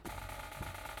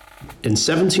In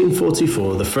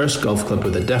 1744, the first golf club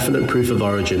with a definite proof of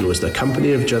origin was the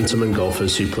Company of Gentlemen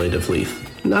Golfers who played of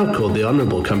Leith, now called the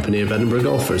Honourable Company of Edinburgh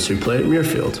Golfers who play at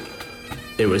Muirfield.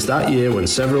 It was that year when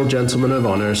several gentlemen of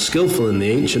honour, skillful in the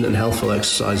ancient and healthful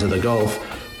exercise of the golf,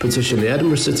 petitioned the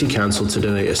Edinburgh City Council to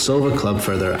donate a silver club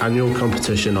for their annual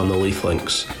competition on the Leith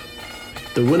Links.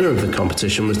 The winner of the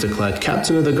competition was declared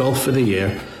Captain of the Golf for the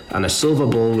year, and a silver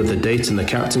ball with the date and the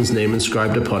captain's name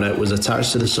inscribed upon it was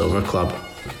attached to the silver club.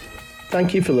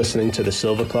 Thank you for listening to the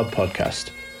Silver Club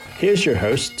podcast. Here's your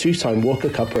host, two-time Walker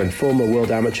Cupper and former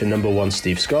World Amateur #1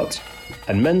 Steve Scott,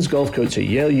 and men's golf coach at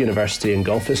Yale University and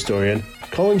golf historian,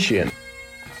 Colin Sheehan.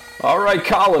 All right,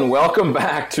 Colin, welcome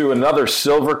back to another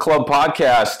Silver Club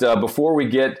podcast. Before we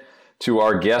get to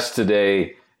our guest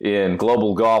today in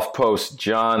Global Golf Post,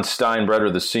 John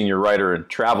Steinbreder, the senior writer and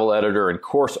travel editor and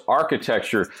course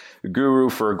architecture guru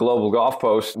for Global Golf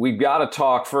Post, we've got to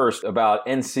talk first about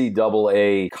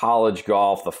NCAA college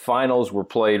golf. The finals were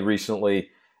played recently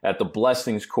at the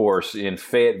Blessings course in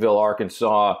Fayetteville,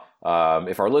 Arkansas.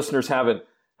 If our listeners haven't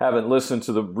listened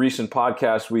to the recent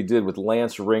podcast we did with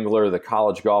Lance Ringler, the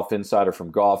college golf insider from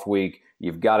Golf Week,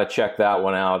 you've got to check that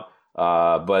one out.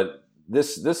 But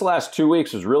this last 2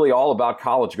 weeks was really all about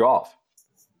college golf.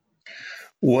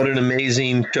 What an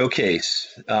amazing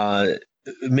showcase.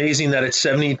 Amazing that it's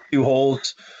 72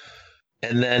 holes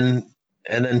and then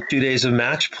 2 days of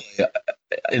match play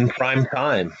in prime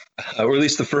time, or at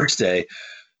least the first day.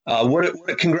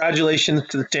 Congratulations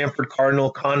to the Stanford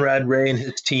Cardinal, Conrad Ray and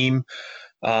his team.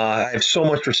 I have so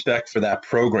much respect for that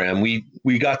program. We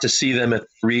got to see them at the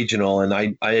regional, and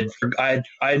I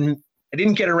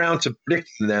didn't get around to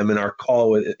predicting them in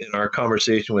our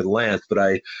conversation with Lance, but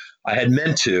I had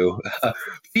meant to.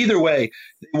 Either way,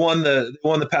 they won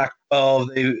the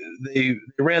Pac-12. They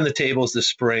ran the tables this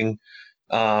spring.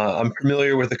 I'm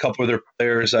familiar with a couple of their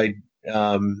players.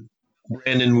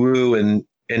 Brandon Wu and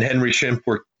Henry Shimp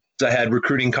I had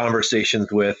recruiting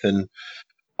conversations with, and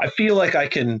I feel like I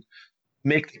can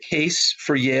make the case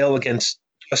for Yale against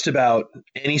just about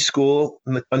any school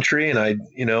in the country. And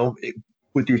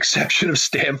with the exception of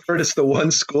Stanford, it's the one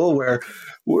school where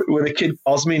when a kid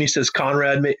calls me and he says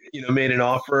Conrad made an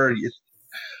offer,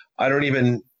 I don't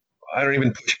even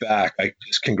push back. I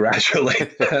just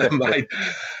congratulate them.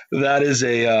 That is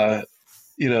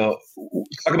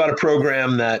talk about a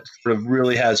program that sort of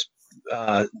really has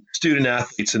student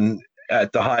athletes and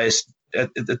at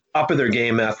the top of their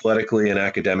game athletically and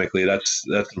academically. That's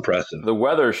impressive. The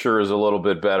weather sure is a little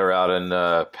bit better out in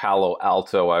Palo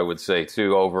Alto, I would say,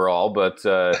 too, overall. But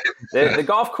the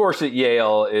golf course at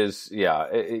Yale is,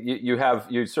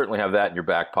 you certainly have that in your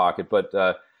back pocket. But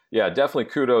definitely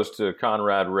kudos to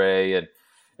Conrad Ray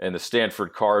and the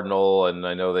Stanford Cardinal. And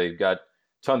I know they've got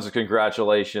tons of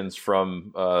congratulations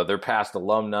from their past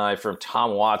alumni, from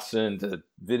Tom Watson to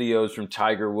videos from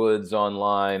Tiger Woods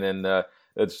online, and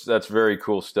that's very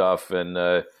cool stuff,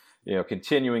 and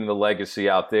continuing the legacy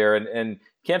out there. And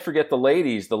can't forget the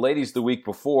ladies. The ladies the week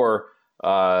before,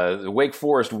 the Wake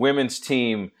Forest women's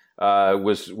team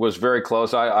was very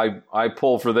close. I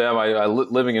pull for them.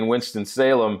 Living in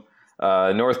Winston-Salem,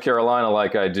 North Carolina,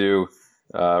 like I do,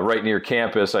 right near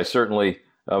campus. I certainly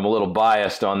am a little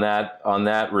biased on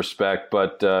that respect,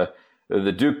 but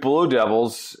the Duke Blue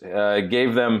Devils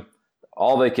gave them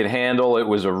all they could handle. It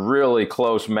was a really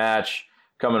close match,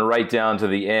 coming right down to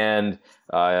the end,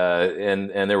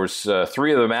 and there was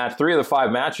three of the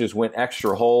five matches went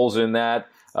extra holes in that.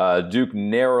 Duke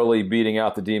narrowly beating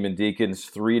out the Demon Deacons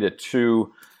 3-2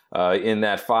 in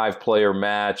that 5-player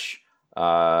match,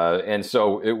 and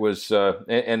so it was.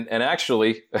 And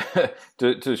actually,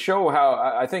 to show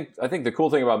how I think the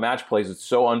cool thing about match plays, it's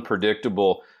so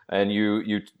unpredictable, and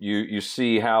you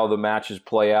see how the matches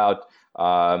play out.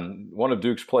 One of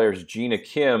Duke's players, Gina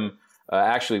Kim,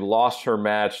 actually lost her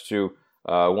match to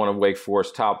one of Wake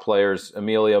Forest's top players,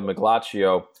 Amelia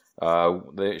Miglaccio.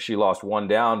 She lost one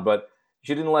down, but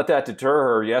she didn't let that deter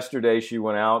her. Yesterday, she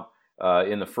went out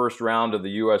in the first round of the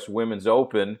U.S. Women's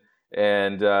Open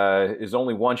and is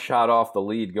only one shot off the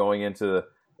lead going into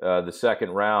the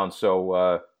second round.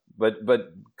 So,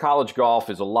 but college golf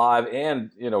is alive,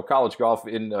 and college golf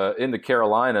in the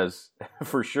Carolinas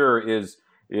for sure is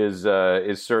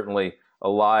certainly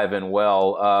alive and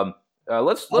well.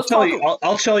 I'll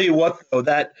tell you what, though,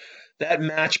 that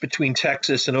match between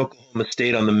Texas and Oklahoma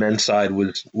State on the men's side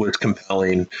was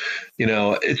compelling.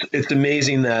 It's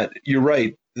amazing that you're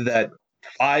right, that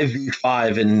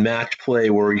 5v5 in match play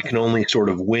where you can only sort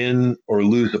of win or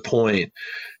lose a point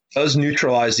does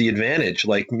neutralize the advantage.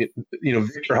 Like,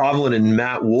 Victor Hovland and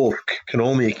Matt Wolff can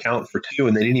only account for 2,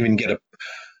 and they didn't even get a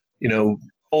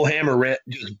Cole Hammer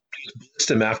just blitzed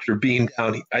him after being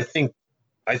down. I think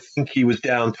he was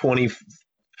down 20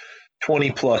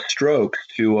 plus strokes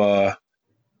to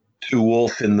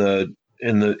Wolf in the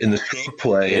stroke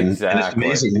play, and it's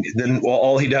amazing. Then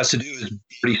all he has to do is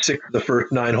pretty sick the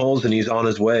first 9 holes, and he's on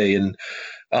his way. And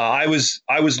I was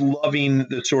loving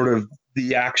the sort of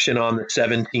the action on the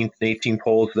 17th and 18th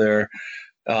holes there,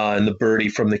 and the birdie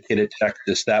from the kid at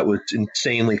Texas. That was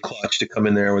insanely clutch to come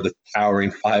in there with a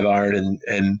towering 5-iron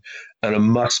and a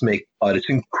must-make putt. It's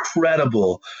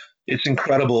incredible. It's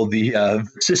incredible the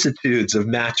vicissitudes of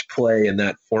match play in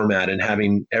that format and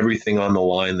having everything on the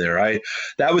line there.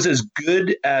 That was as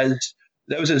good as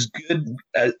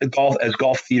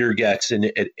golf theater gets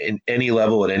in any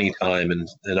level at any time, and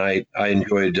I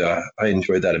enjoyed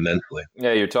that immensely.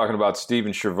 Yeah, you're talking about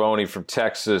Stephen Schiavone from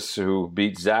Texas, who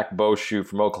beat Zach Boshu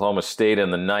from Oklahoma State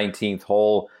in the 19th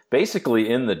hole, basically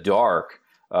in the dark.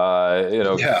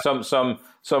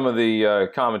 Some of the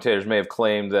commentators may have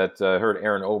claimed that heard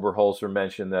Aaron Oberholzer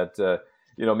mention that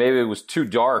maybe it was too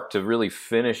dark to really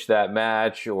finish that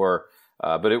match,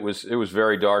 but it was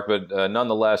very dark. But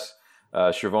nonetheless,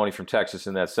 Schiavone from Texas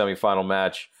in that semifinal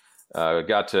match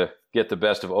got to get the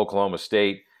best of Oklahoma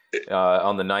State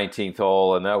on the 19th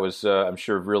hole, and that was I'm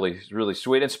sure really, really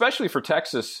sweet, and especially for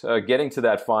Texas getting to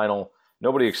that final.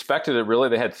 Nobody expected it really.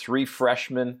 They had 3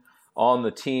 freshmen on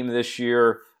the team this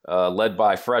year. Led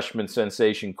by freshman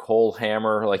sensation Cole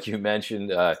Hammer, like you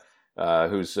mentioned,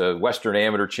 who's a Western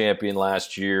Amateur champion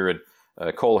last year. And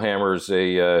Cole Hammer is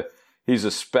he's a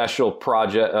special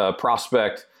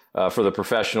prospect for the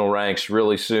professional ranks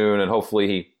really soon, and hopefully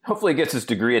he gets his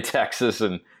degree at Texas.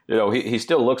 And he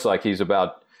still looks like he's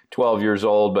about 12 years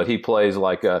old, but he plays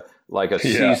like a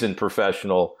seasoned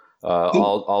professional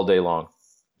all day long.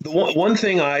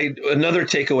 Another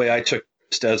takeaway I took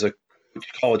just as a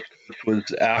college coach was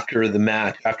after the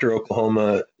match, after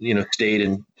Oklahoma, State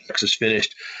and Texas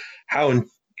finished, how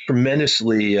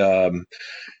tremendously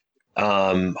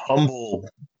humble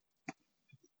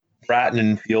Bratton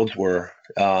and Fields were.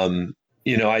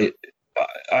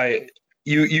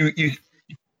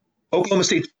 Oklahoma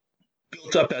State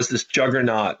built up as this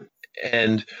juggernaut,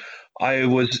 and I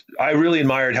really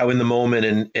admired how in the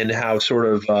moment and how sort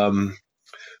of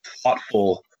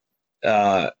thoughtful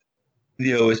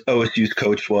the OSU's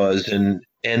coach was, and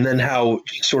then how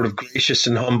sort of gracious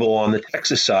and humble on the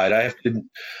Texas side. I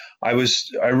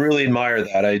really admire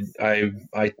that.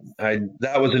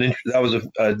 That was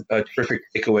a terrific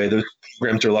takeaway. Those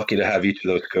programs are lucky to have each of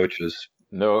those coaches.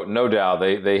 No doubt.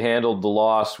 They handled the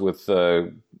loss with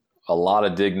a lot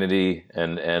of dignity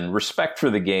and respect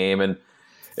for the game, and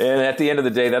at the end of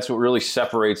the day, that's what really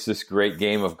separates this great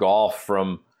game of golf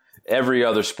from every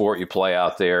other sport you play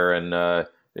out there. And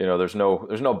there's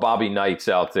no Bobby Knights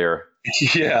out there.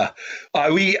 Yeah, I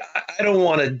don't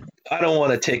want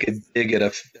to take a dig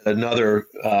at another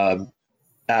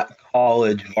at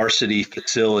college varsity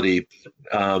facility.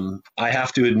 I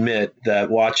have to admit that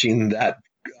watching a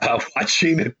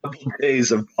couple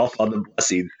days of golf on the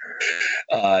Blessings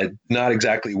not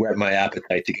exactly whet my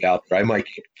appetite to get out there. I might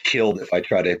get killed if I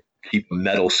try to keep a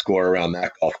medal score around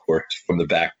that golf course from the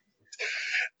back.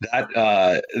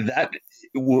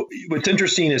 What's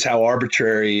interesting is how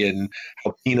arbitrary and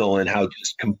how penal and how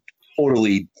just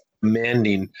totally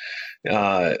demanding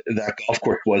that golf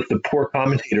course was. The poor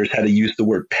commentators had to use the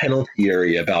word penalty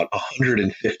area about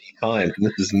 150 times, and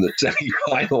this is in the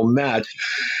semifinal match.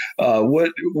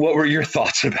 What were your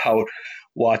thoughts about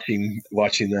watching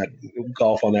that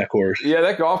golf on that course? Yeah,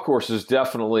 that golf course is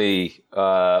definitely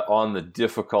on the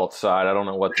difficult side. I don't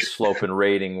know what the slope and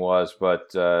rating was,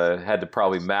 but had to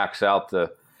probably max out the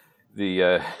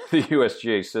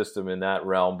USGA system in that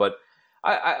realm. But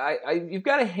you've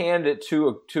got to hand it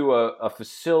to a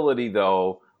facility,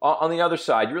 though. On the other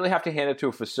side, you really have to hand it to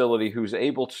a facility who's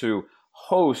able to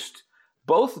host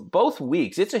both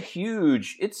weeks. It's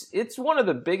it's one of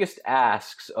the biggest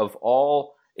asks of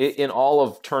all in all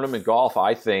of tournament golf,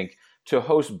 I think, to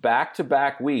host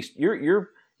back-to-back weeks. You're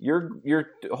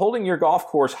holding your golf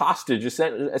course hostage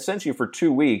essentially for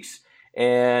 2 weeks,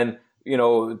 and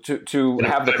to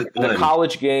have the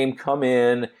college game come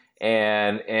in,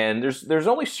 and there's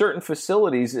only certain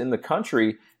facilities in the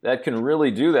country that can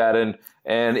really do that,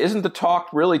 and isn't the talk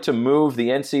really to move the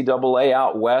NCAA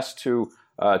out west to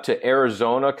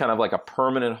Arizona, kind of like a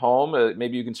permanent home?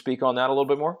 Maybe you can speak on that a little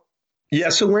bit more. Yeah,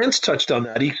 so Lance touched on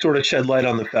that. He sort of shed light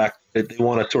on the fact that they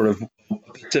want a sort of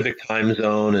Pacific time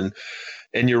zone,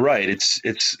 and you're right. It's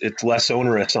less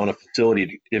onerous on a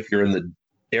facility if you're in the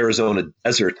Arizona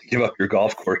desert to give up your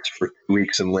golf course for 2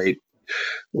 weeks in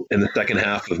the second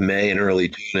half of May and early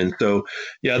June. And so,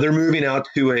 yeah, they're moving out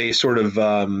to a sort of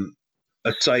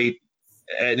a site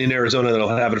in Arizona that'll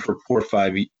have it for 4 or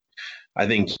 5, I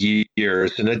think,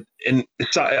 years, and that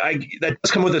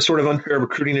does come with a sort of unfair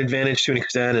recruiting advantage to an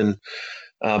extent, and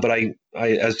but I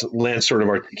as Lance sort of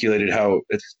articulated how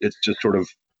it's just sort of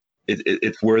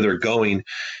it's where they're going,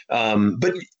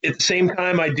 but at the same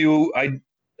time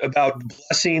about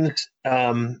blessings.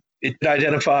 It did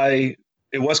identify.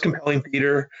 It was compelling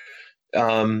theater.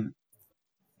 The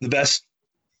best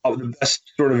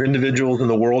sort of individuals in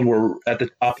the world were at the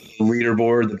top of the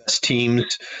leaderboard. The best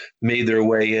teams made their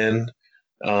way in.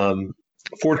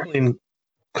 Fortunately, in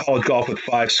college golf with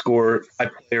 5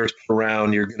 players per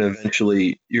round, you're going to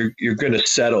eventually you're going to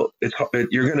settle.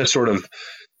 You're going to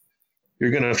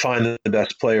find the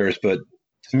best players. But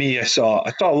to me, I saw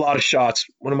a lot of shots.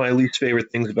 One of my least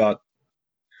favorite things about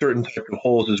certain types of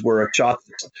holes is where a shot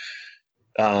that's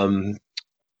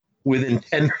within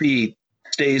 10 feet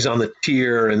stays on the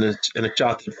tier, and a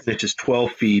shot that finishes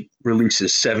 12 feet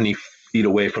releases 70 feet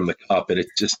away from the cup, and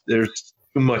it's just there's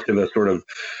too much of a sort of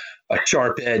a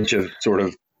sharp edge of sort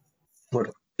of what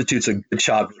constitutes a good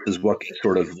shot versus what gets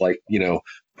sort of like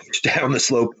pushed down the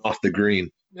slope off the green.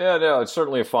 Yeah, no, it's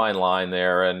certainly a fine line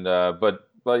there, and but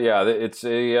yeah, it's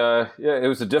it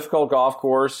was a difficult golf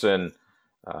course, and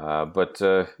I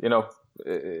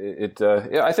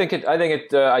think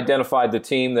it identified the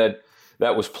team that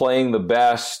was playing the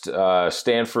best. The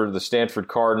Stanford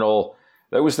Cardinal.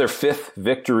 That was their 5th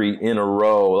victory in a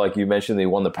row. Like you mentioned, they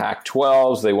won the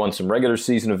Pac-12s. They won some regular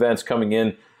season events coming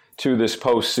in to this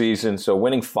postseason. So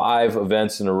winning 5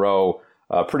 events in a row,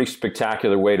 pretty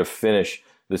spectacular way to finish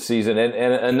the season. And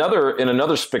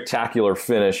another spectacular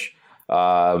finish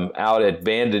out at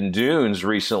Bandon Dunes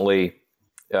recently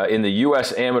in the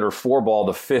U.S. Amateur 4-Ball,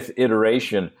 the 5th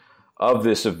iteration of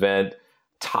this event.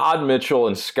 Todd Mitchell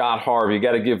and Scott Harvey, you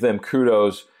got to give them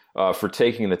kudos for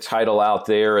taking the title out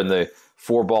there in the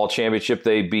 4-Ball championship.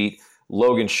 They beat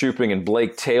Logan Shuping and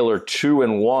Blake Taylor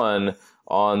 2-1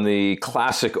 on the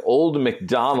classic Old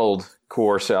McDonald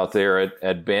course out there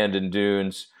at Bandon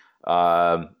Dunes.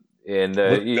 How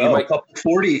about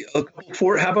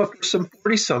some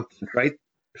 40-somethings, right?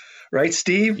 Right,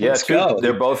 Steve? Yeah, Let's go.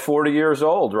 They're both 40 years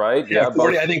old, right? Yeah,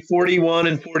 40. I think 41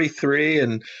 and 43,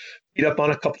 and beat up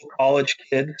on a couple of college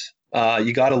kids.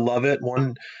 You got to love it.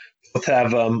 One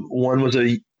was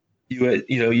a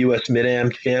U.S.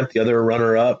 Mid-Am champ, the other a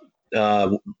runner-up.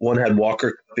 One had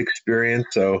Walker Cup experience.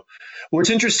 So what's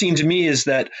interesting to me is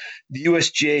that the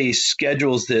USGA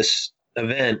schedules this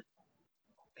event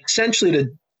essentially to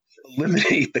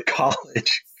eliminate the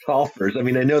college golfers. I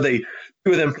mean, I know 2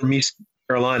 of them from East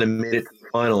Carolina made it to the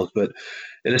finals, but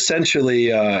it essentially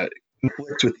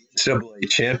conflicts with the NCAA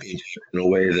championship in a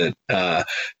way that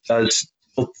does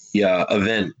tilt the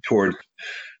event toward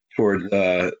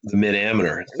the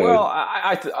mid-amateur. So, well,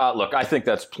 I think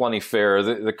that's plenty fair.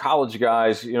 The college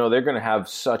guys, they're going to have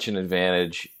such an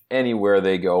advantage anywhere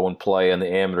they go and play on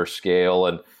the amateur scale,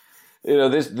 and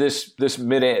this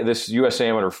U.S.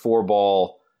 Amateur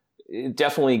 4-Ball, it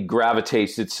definitely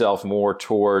gravitates itself more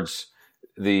towards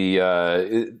the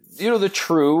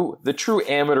true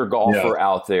amateur golfer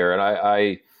out there, and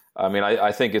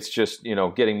I think it's just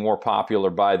getting more popular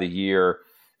by the year,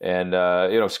 and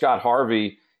Scott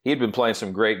Harvey. He'd been playing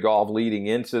some great golf leading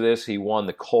into this. He won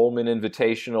the Coleman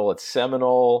Invitational at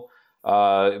Seminole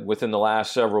within the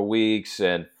last several weeks.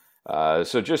 And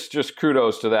so just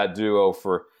kudos to that duo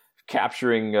for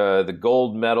capturing the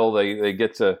gold medal. They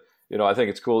get to, I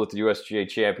think it's cool that the USGA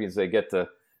champions, they get a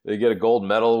gold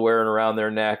medal wearing around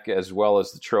their neck as well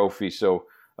as the trophy. So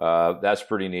that's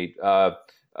pretty neat.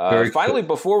 Finally,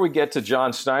 before we get to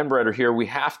John Steinbreder here, we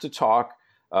have to talk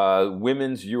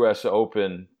Women's U.S.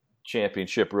 Open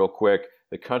Championship real quick.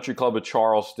 The Country Club of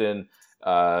Charleston,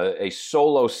 a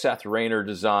solo Seth Rayner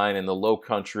design in the Low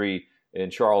Country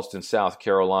in Charleston, South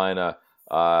Carolina.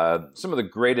 Some of the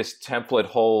greatest template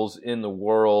holes in the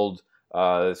world.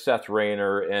 Seth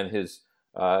Rayner and his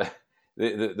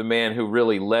the man who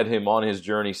really led him on his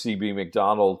journey, C.B.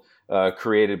 McDonald,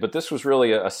 created. But this was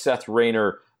really a Seth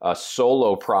Rayner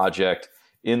solo project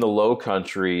in the Low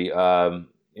Country.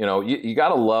 You got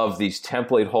to love these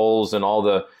template holes and all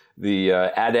the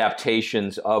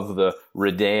adaptations of the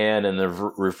Redan and the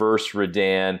reverse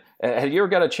Redan. Have you ever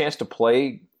got a chance to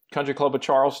play Country Club of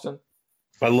Charleston?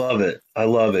 I love it.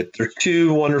 There are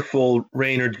 2 wonderful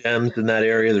Rayner gems in that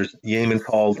area. There's Yeaman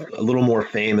called a little more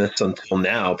famous until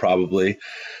now, probably.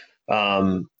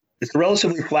 It's a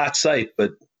relatively flat site,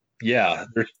 but yeah,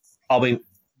 there's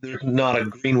not a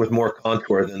green with more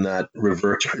contour than that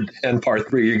reverse Redan par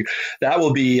 3. That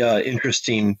will be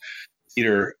interesting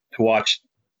either to watch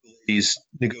these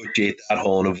negotiate that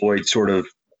hole and avoid sort of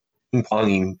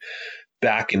ping-ponging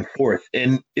back and forth.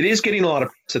 And it is getting a lot of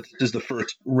press that this is the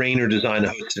first Rayner design to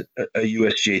host a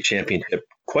USGA championship.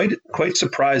 Quite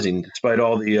surprising, despite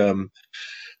all the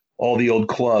old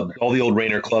clubs, all the old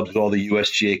Rayner clubs with all the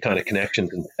USGA kind of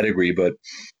connections and pedigree. But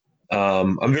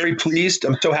I'm very pleased.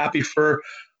 I'm so happy for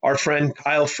our friend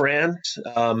Kyle Franz.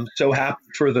 So happy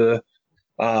for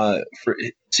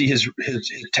see his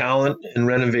talent and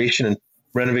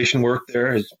renovation work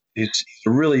there. He's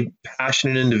a really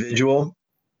passionate individual.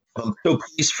 I'm so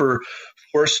pleased for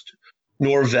Forrest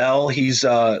Norvell. He's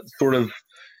sort of,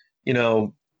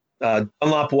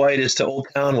 Dunlop White is to Old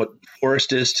Town what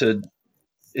Forrest is to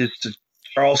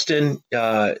Charleston.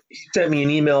 He sent me an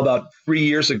email about 3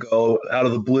 years ago out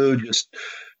of the blue, just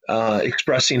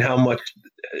expressing how much,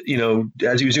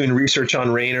 as he was doing research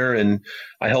on Rayner, and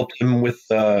I helped him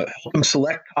help him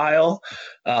select Kyle,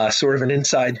 sort of an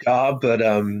inside job, but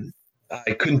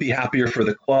I couldn't be happier for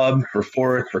the club, for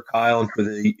Forrest, for Kyle, and for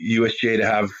the USGA to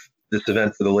have this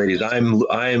event for the ladies. I'm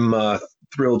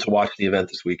thrilled to watch the event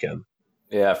this weekend.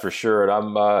 Yeah, for sure. And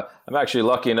I'm actually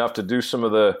lucky enough to do some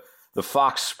of the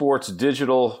Fox Sports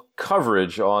digital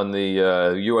coverage on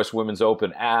the U.S. Women's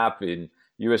Open app in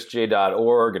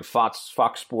USGA.org and Fox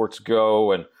Sports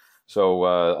Go, and so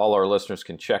all our listeners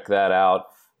can check that out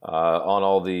on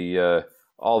all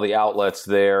the outlets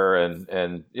there.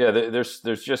 And yeah, there's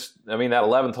just, that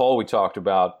 11th hole we talked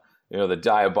about, the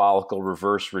diabolical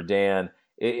reverse Redan.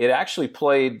 It actually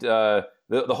played, the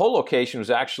whole location was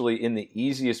actually in the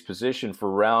easiest position for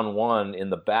round one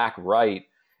in the back right,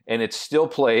 and it still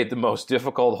played the most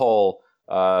difficult hole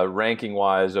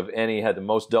ranking-wise of any, had the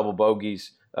most double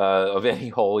bogeys of any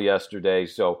hole yesterday.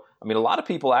 So, a lot of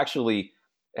people actually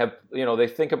have, they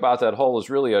think about that hole as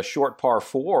really a short par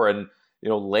four and,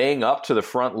 laying up to the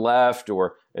front left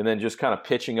and then just kind of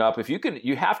pitching up. If you can,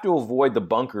 you have to avoid the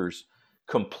bunkers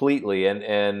completely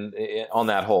and on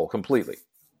that hole completely.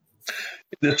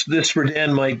 This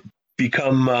Redan might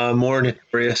become more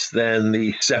notorious than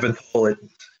the seventh hole at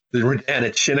the Redan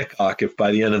at Shinnecock if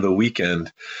by the end of the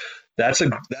weekend. That's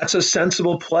a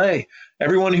sensible play.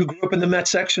 Everyone who grew up in the Met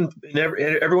section,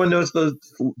 everyone knows the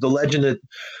legend at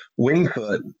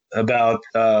Wingfoot about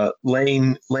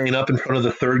laying up in front of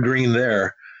the third green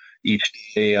there each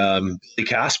day. Billy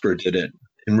Casper did it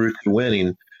en route to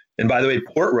winning. And by the way,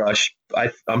 Portrush,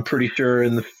 I'm pretty sure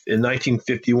in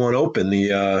 1951 Open,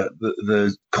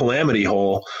 the Calamity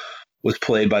hole was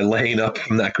played by laying up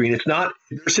from that green.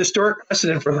 There's historic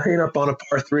precedent for laying up on a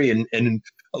par three and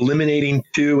eliminating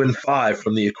 2 and 5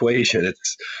 from the equation.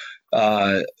 It's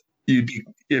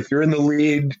if you're in the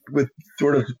lead with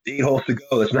sort of 8 holes to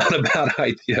go, that's not a bad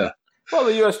idea. Well,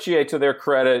 the USGA, to their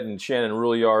credit, and Shannon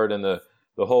Rouliard and the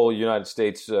whole United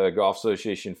States Golf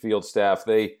Association field staff,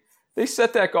 they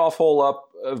set that golf hole up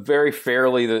very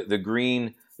fairly. The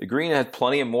green had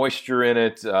plenty of moisture in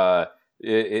it.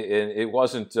 It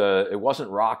wasn't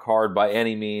rock hard by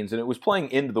any means, and it was playing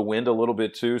into the wind a little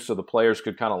bit too, so the players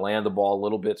could kind of land the ball a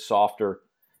little bit softer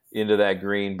into that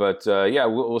green. But yeah,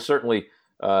 we'll certainly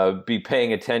be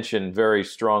paying attention very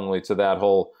strongly to that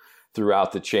hole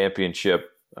throughout the championship.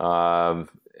 Yeah,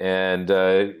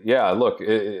 look,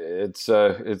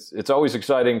 it's always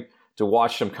exciting to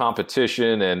watch some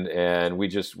competition, and we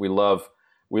love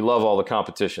all the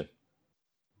competition.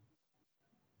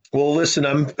 Well, listen,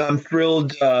 I'm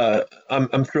thrilled.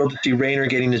 I'm thrilled to see Rayner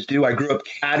getting his due. I grew up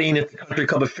caddying at the Country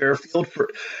Club of Fairfield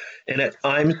and at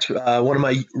times one of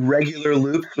my regular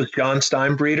loops was John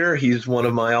Steinbreeder. He's one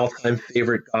of my all-time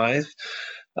favorite guys.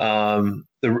 And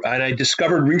I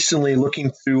discovered recently,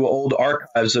 looking through old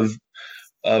archives of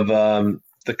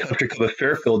the Country Club of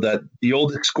Fairfield, that the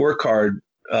oldest scorecard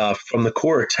from the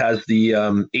course has the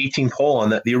 18th hole on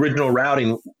that. The original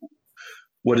routing,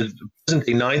 wasn't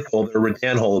a ninth hole, but a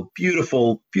Redan hole,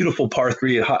 beautiful par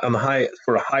three on the high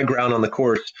ground on the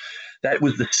course. That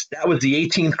was the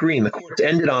 18th green. The course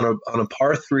ended on a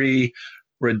par three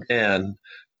Redan,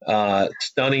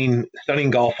 stunning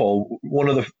golf hole. One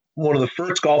of the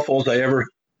first golf holes I ever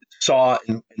saw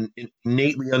and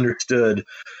innately understood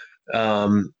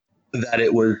that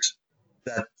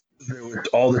there was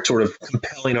all the sort of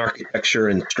compelling architecture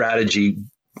and strategy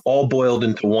all boiled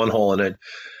into one hole. And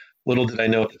little did I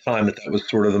know at the time that was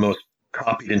sort of the most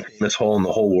copied and famous hole in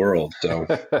the whole world. So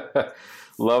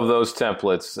love those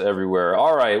templates everywhere.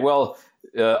 All right. Well,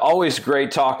 always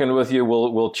great talking with you.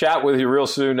 We'll chat with you real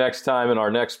soon next time in our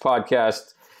next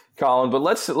podcast, Colin. But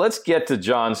let's get to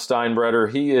John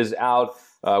Steinbreder. He is out.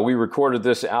 We recorded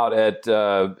this out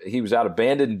he was out at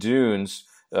Bandon Dunes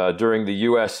during the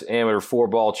U.S. Amateur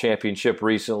 4-Ball Championship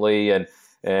recently, and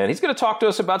And he's going to talk to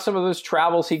us about some of those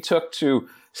travels he took to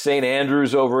St.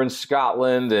 Andrews over in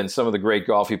Scotland and some of the great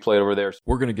golf he played over there.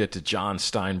 We're going to get to John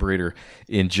Steinbreder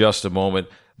in just a moment.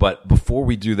 But before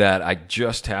we do that, I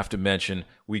just have to mention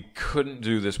we couldn't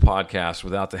do this podcast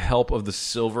without the help of the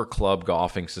Silver Club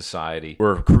Golfing Society.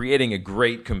 We're creating a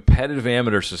great competitive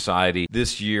amateur society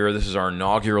this year. This is our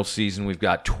inaugural season. We've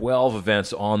got 12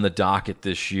 events on the docket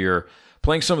this year,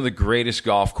 playing some of the greatest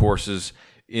golf courses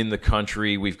in the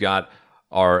country. We've got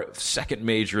our second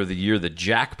major of the year, the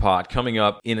Jackpot, coming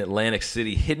up in Atlantic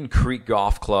City, Hidden Creek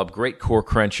Golf Club. Great Core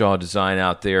Crenshaw design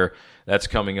out there. That's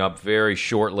coming up very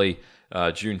shortly.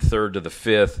 June 3rd to the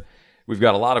 5th. We've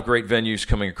got a lot of great venues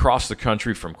coming across the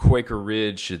country, from Quaker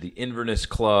Ridge to the Inverness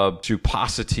Club to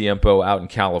Pasatiempo out in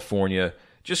California.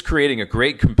 Just creating a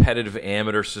great competitive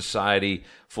amateur society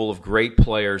full of great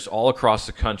players all across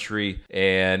the country.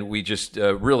 And we just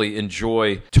really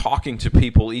enjoy talking to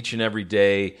people each and every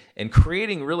day and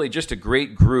creating really just a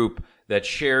great group that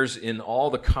shares in all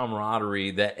the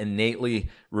camaraderie that innately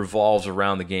revolves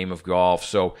around the game of golf.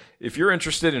 So if you're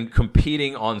interested in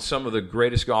competing on some of the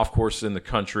greatest golf courses in the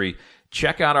country,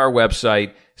 check out our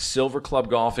website,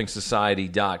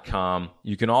 silverclubgolfingsociety.com.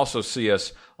 You can also see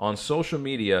us on social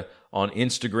media on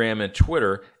Instagram and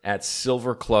Twitter at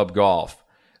Silver Club Golf.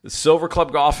 The Silver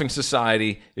Club Golfing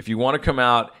Society, if you want to come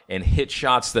out and hit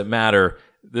shots that matter,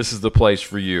 this is the place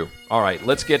for you. All right,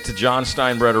 let's get to John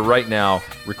Steinbreder right now,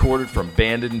 recorded from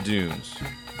Bandon Dunes.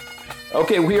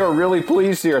 Okay, we are really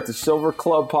pleased here at the Silver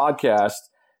Club Podcast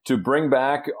to bring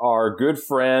back our good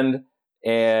friend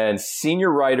and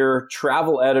senior writer,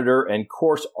 travel editor, and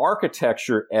course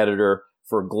architecture editor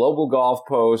for Global Golf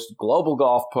Post, Global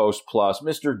Golf Post Plus,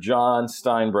 Mr. John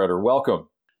Steinbreder. Welcome.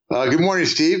 Good morning,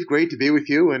 Steve. Great to be with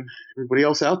you and everybody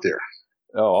else out there.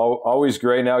 Oh, always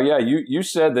great. Now, yeah, you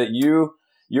said that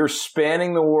you're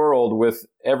spanning the world with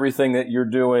everything that you're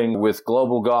doing with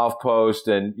Global Golf Post,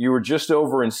 and you were just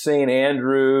over in St.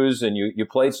 Andrews, and you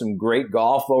played some great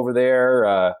golf over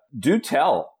there. Do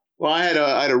tell. Well, I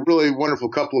had a really wonderful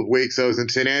couple of weeks. I was in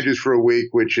St. Andrews for a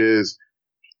week, which is,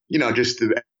 just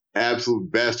the absolute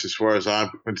best as far as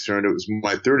I'm concerned. It was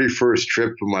my 31st trip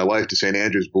of my life to St.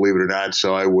 Andrews, believe it or not.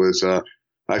 So I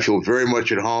feel very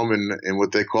much at home in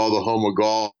what they call the home of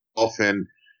golf, and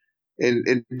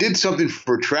did something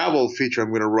for a travel feature I'm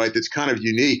going to write that's kind of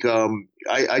unique.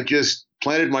 I just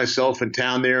planted myself in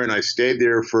town there, and I stayed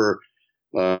there for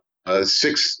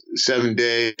 6-7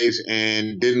 days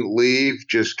and didn't leave.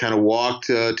 Just kind of walked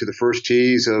to the first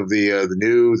tees of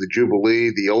the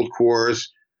Jubilee, the old course,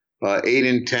 ate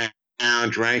in town,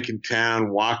 drank in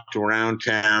town, walked around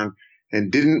town,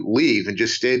 and didn't leave and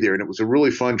just stayed there. And it was a really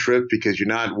fun trip because you're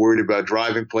not worried about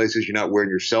driving places. You're not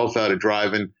wearing yourself out of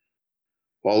driving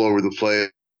all over the place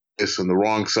on the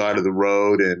wrong side of the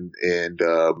road. And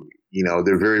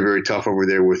they're very, very tough over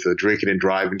there with drinking and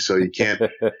driving. So you can't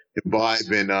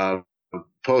imbibe in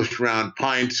post-round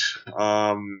pints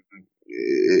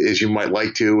as you might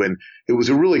like to. And it was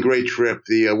a really great trip.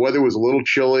 The weather was a little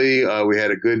chilly. We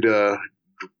had a good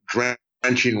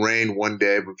drenching rain one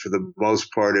day, but for the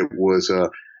most part, it was a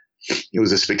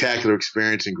spectacular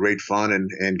experience and great fun,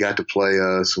 and got to play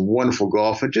some wonderful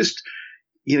golf and just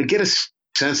get a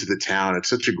sense of the town. It's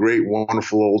such a great,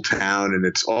 wonderful old town, and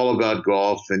it's all about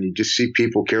golf, and you just see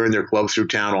people carrying their clubs through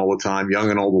town all the time, young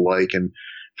and old alike. And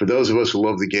for those of us who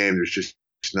love the game, there's just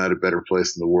not a better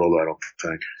place in the world, I don't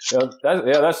think.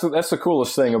 That's the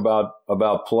coolest thing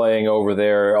about playing over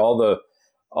there. All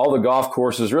the golf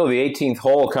courses, really the 18th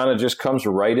hole kind of just comes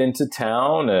right into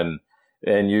town,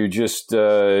 and you just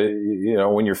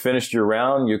when you're finished your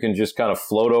round, you can just kind of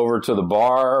float over to the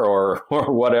bar or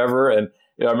whatever. And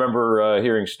I remember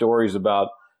hearing stories about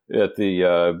at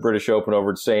the British Open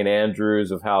over at St.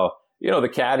 Andrews of how the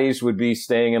caddies would be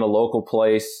staying in a local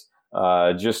place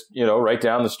just right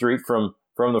down the street from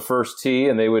the first tee,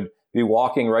 and they would be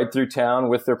walking right through town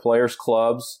with their players'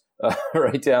 clubs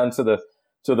right down to the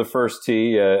first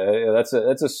tee. That's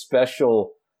a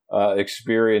special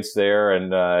experience there,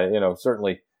 and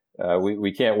certainly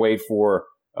we can't wait for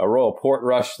a Royal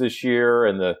Portrush this year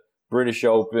and the British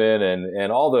Open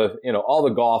and all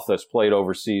the golf that's played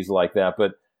overseas like that.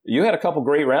 But you had a couple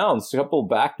great rounds, a couple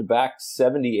back-to-back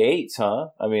 78s, huh?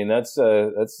 I mean, that's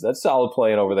solid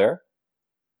playing over there.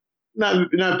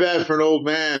 Not bad for an old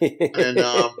man. And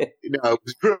it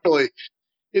was really,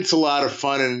 it's a lot of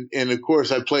fun. And of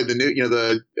course, I played the new,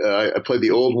 I played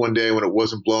the old one day when it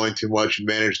wasn't blowing too much and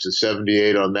managed to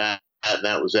 78 on that. And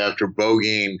that was after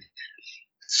bogeying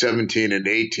 17 and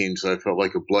 18. So I felt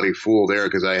like a bloody fool there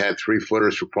because I had 3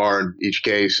 footers for par in each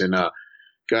case, and got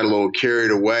a little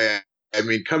carried away. I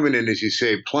mean, coming in, as you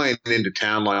say, playing into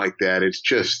town like that, it's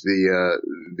just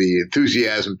the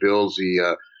enthusiasm builds,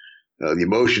 the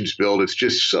emotions build. It's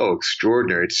just so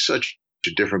extraordinary. It's such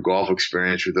a different golf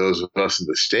experience for those of us in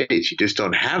the States. You just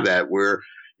don't have that where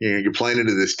you're playing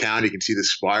into this town. You can see the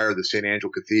spire of the St.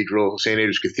 Andrews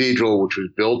Cathedral, which was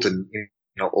built in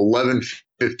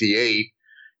 1158,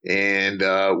 and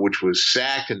which was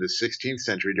sacked in the 16th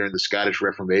century during the Scottish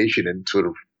Reformation and sort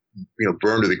of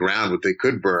burned to the ground what they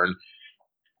could burn.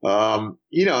 And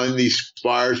these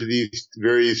spires of these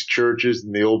various churches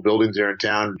and the old buildings there in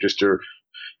town just are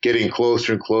getting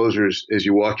closer and closer as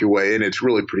you walk your way in. It's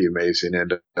really pretty amazing.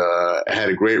 And I had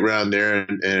a great round there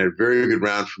and a very good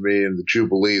round for me in the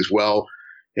Jubilee as well.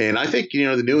 And I think,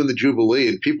 the new and the Jubilee,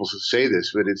 and people say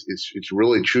this, but it's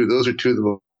really true. Those are two of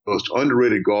the most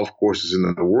underrated golf courses in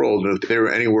the world. And if they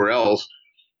were anywhere else,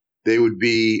 they would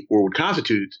be, or would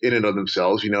constitute in and of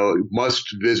themselves, must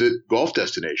visit golf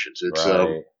destinations. It's,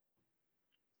 right.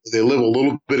 They live a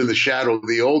little bit in the shadow of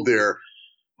the old there.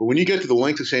 But when you get to the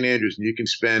links of St. Andrews and you can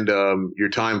spend your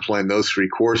time playing those three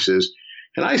courses,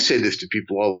 and I say this to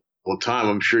people all the time,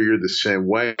 I'm sure you're the same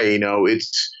way.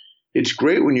 It's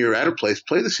great when you're at a place,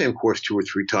 play the same course 2 or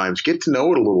 3 times, get to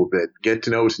know it a little bit, get to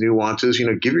know its nuances,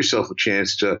 give yourself a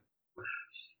chance to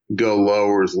go low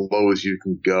or as low as you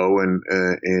can go and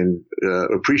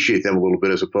appreciate them a little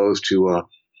bit as opposed to,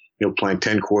 playing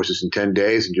 10 courses in 10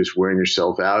 days and just wearing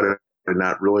yourself out and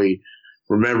not really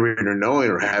remembering or knowing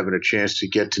or having a chance to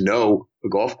get to know a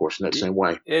golf course in that same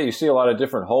way. Yeah, you see a lot of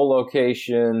different hole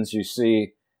locations.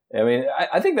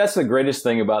 I think that's the greatest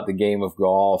thing about the game of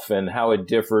golf and how it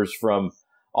differs from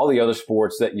all the other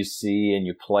sports that you see and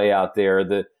you play out there.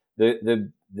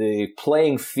 The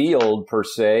playing field per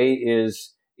se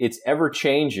it's ever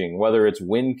changing, whether it's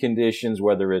wind conditions,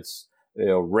 whether it's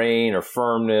rain or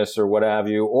firmness or what have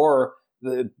you, or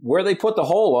where they put the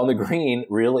hole on the green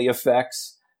really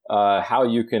affects how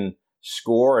you can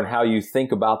score and how you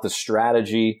think about the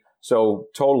strategy. So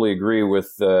totally agree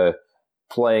with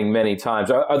playing many times.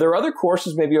 Are there other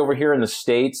courses maybe over here in the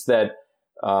States that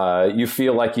you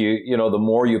feel like the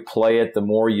more you play it, the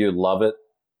more you love it?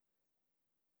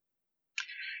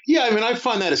 Yeah, I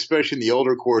find that especially in the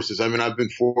older courses. I've been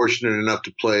fortunate enough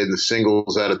to play in the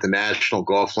singles out at the National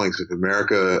Golf Links of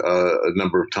America a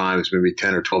number of times, maybe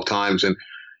 10 or 12 times. And,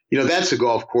 that's a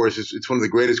golf course. It's one of the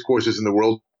greatest courses in the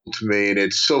world to me, and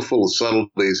it's so full of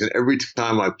subtleties. And every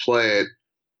time I play it,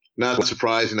 not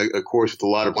surprising, a course with a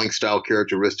lot of link style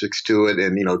characteristics to it,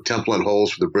 and template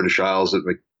holes for the British Isles that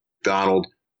McDonald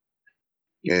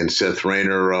and Seth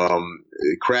Rayner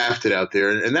crafted out there,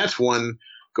 and that's one.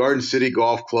 Garden City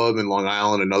Golf Club in Long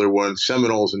Island, another one.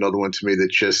 Seminole's another one to me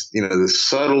that just the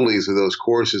subtleties of those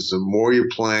courses. The more you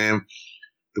play them,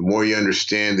 the more you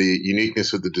understand the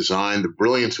uniqueness of the design, the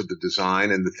brilliance of the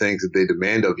design, and the things that they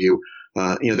demand of you.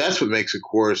 That's what makes a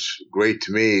course great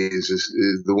to me is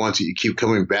the ones that you keep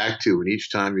coming back to. And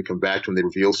each time you come back to them, they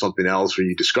reveal something else or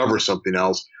you discover something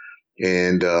else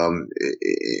and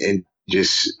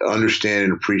just understand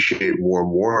and appreciate more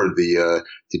and more the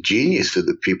genius of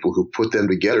the people who put them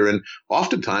together. And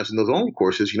oftentimes in those old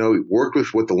courses, worked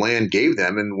with what the land gave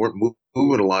them and weren't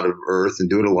moving a lot of earth and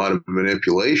doing a lot of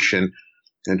manipulation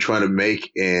and trying to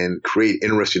make and create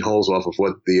interesting holes off of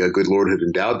what the good Lord had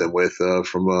endowed them with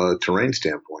from a terrain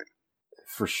standpoint.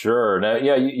 For sure. Now,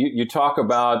 yeah, you talk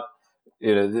about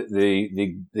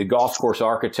the golf course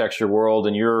architecture world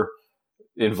and your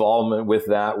involvement with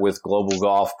that with Global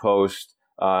Golf Post.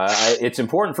 It's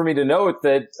important for me to note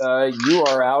that you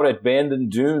are out at Bandon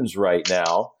Dunes right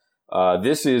now.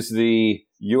 This is the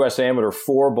U.S. Amateur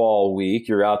 4-Ball Week.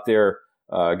 You're out there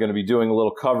going to be doing a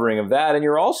little covering of that, and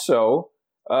you're also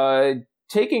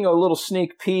taking a little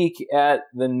sneak peek at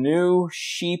the new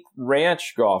Sheep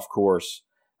Ranch golf course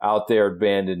out there at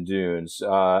Bandon Dunes.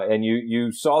 And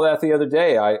you saw that the other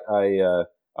day,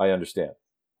 I understand.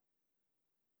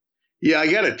 Yeah,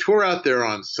 I got a tour out there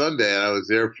on Sunday, and I was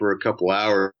there for a couple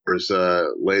hours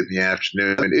late in the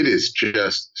afternoon, and it is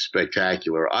just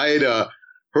spectacular. I had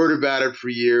heard about it for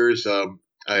years. I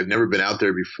had never been out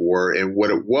there before, and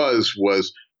what it was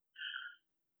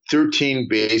 13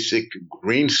 basic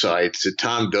green sites that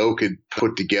Tom Doak had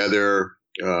put together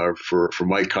for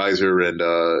Mike Kaiser and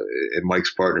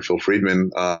Mike's partner Phil Friedman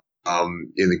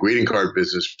in the greeting card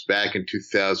business back in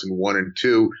 2001 and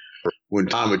 2. When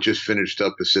Tom had just finished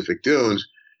up Pacific Dunes.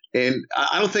 And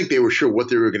I don't think they were sure what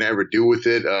they were going to ever do with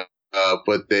it,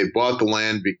 but they bought the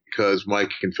land because Mike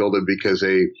and Phil did, because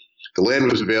the land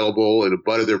was available, it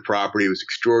abutted their property, it was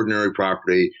extraordinary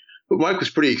property. But Mike was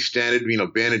pretty extended.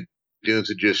 Bandon Dunes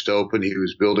had just opened, he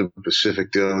was building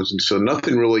Pacific Dunes, and so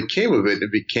nothing really came of it.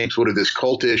 It became sort of this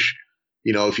cultish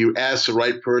if you asked the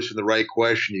right person the right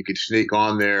question, you could sneak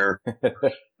on there.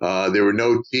 There were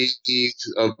no teas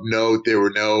of note. There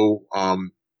were no,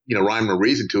 rhyme or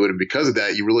reason to it. And because of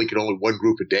that, you really could only one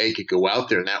group a day could go out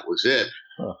there, and that was it.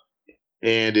 Huh.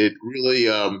 And it really,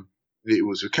 it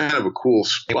was kind of a cool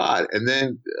spot. And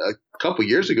then a couple of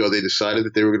years ago, they decided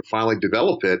that they were going to finally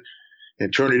develop it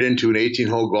and turn it into an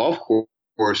 18-hole golf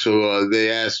course. So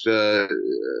they asked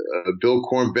Bill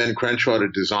Korn, Ben Crenshaw to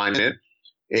design it.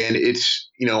 And it's,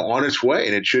 on its way,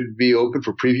 and it should be open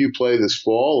for preview play this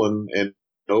fall and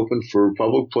open for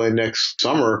public play next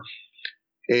summer.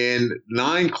 And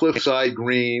 9 cliffside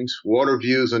greens, water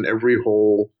views on every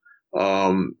hole.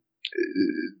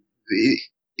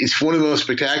 It's one of the most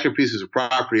spectacular pieces of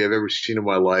property I've ever seen in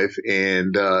my life.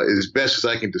 And as best as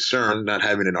I can discern, not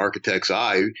having an architect's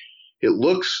eye, it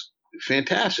looks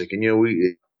fantastic. And,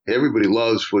 everybody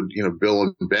loves what, Bill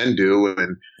and Ben do.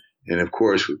 And of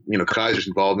course, Kaiser's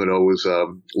involvement always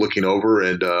looking over.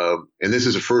 And this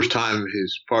is the first time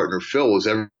his partner Phil has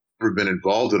ever been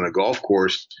involved in a golf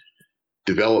course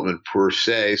development per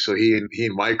se. So he and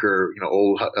Mike are,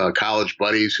 old college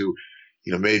buddies who,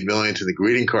 made millions in the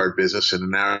greeting card business and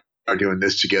now are doing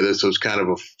this together. So it's kind of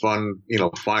a fun,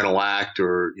 final act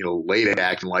or, late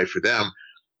act in life for them.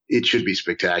 It should be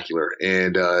spectacular.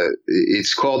 And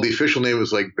it's called, the official name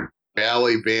is like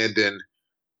Bally Bandon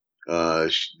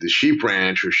the Sheep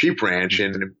Ranch or Sheep Ranch,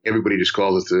 and everybody just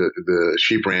calls it the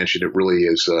Sheep Ranch, and it really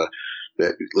is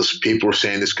that. Listen, people are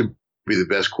saying this could be the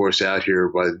best course out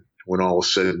here by when all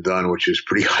is said and done, which is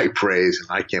pretty high praise,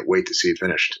 and I can't wait to see it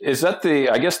finished. Is that the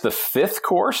 5th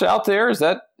course out there? Is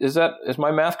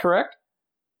my math correct?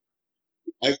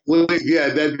 I believe, yeah,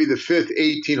 that'd be the 5th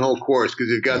 18-hole course, because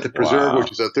you've got the Preserve,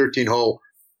 which is a 13-hole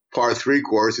par 3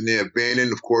 course, and they have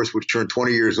Bandon, of course, which turned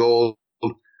 20 years old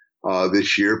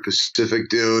this year, Pacific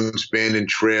Dunes, Bandon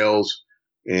Trails,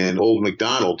 and Old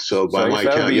McDonald. So by my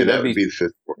count, that would be the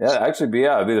 5th course. Yeah, it'd be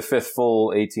the 5th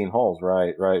full 18 holes.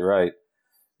 Right.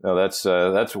 No, that's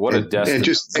what a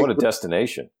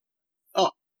destination. Oh,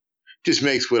 just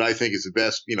makes what I think is the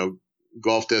best,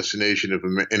 golf destination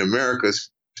in America,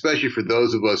 especially for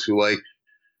those of us who like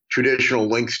traditional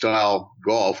link style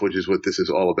golf, which is what this is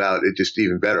all about. It's just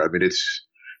even better. I mean,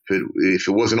 if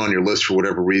it wasn't on your list for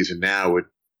whatever reason now,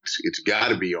 it's got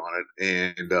to be on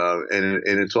it,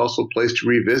 and it's also a place to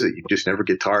revisit. You just never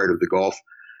get tired of the golf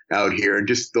out here, and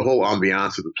just the whole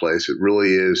ambiance of the place. It really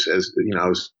is. As I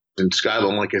was in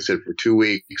Scotland, like I said, for 2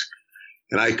 weeks,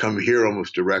 and I come here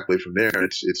almost directly from there.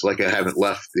 It's like I haven't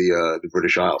left the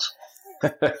British Isles.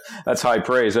 That's high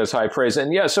praise.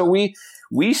 And yeah, so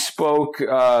we spoke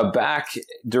back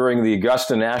during the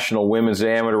Augusta National Women's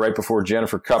Amateur, right before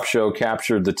Jennifer Kupcho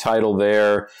captured the title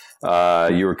there.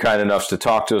 You were kind enough to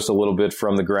talk to us a little bit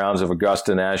from the grounds of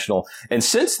Augusta National. And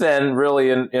since then, really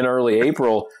in early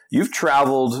April, you've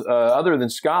traveled, other than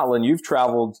Scotland, you've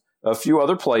traveled a few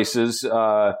other places.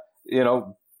 What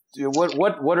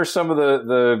are some of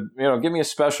the give me a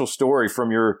special story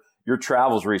from your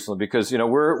travels recently, because,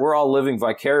 we're all living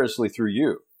vicariously through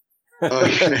you.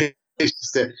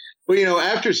 Well,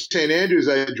 after St. Andrews,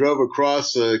 I drove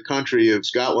across the country of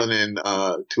Scotland and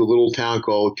to a little town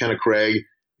called Kennecraig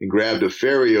and grabbed a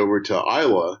ferry over to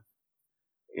Islay,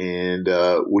 and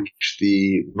which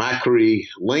the Macquarie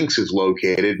Links is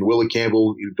located. And Willie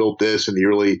Campbell built this in the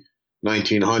early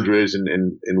 1900s,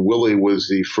 and Willie was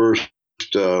the first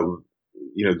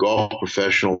golf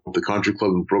professional at the country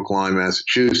club in Brookline,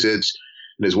 Massachusetts.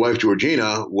 And his wife,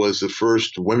 Georgina, was the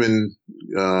first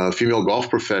female golf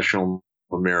professional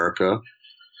in America.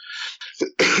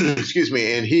 Excuse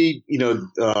me. And he,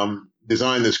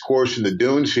 designed this course in the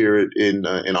dunes here in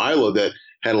Islay that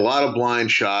had a lot of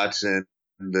blind shots and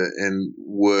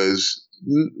was,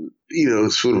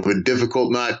 sort of a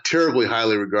difficult, not terribly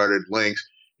highly regarded links.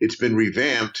 It's been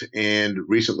revamped and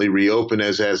recently reopened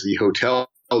as the hotel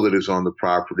that is on the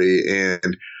property.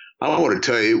 And I want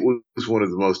to tell you, it was one of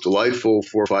the most delightful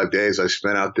 4 or 5 days I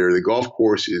spent out there. The golf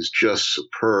course is just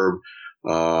superb.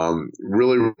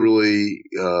 Really, really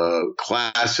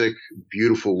classic,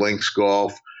 beautiful links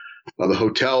golf. The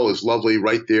hotel is lovely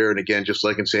right there. And again, just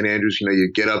like in St. Andrews,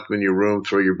 you get up in your room,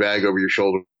 throw your bag over your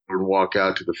shoulder and walk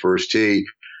out to the first tee.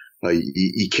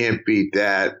 You can't beat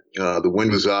that. The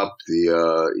wind was up.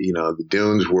 The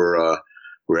dunes were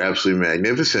absolutely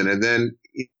magnificent. And then,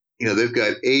 they've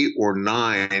got 8 or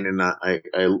 9, and I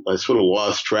sort of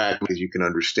lost track, because you can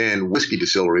understand, whiskey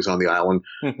distilleries on the island.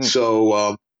 So,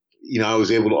 I was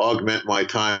able to augment my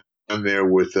time there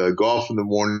with golf in the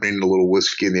morning and a little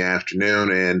whiskey in the afternoon.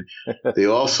 And they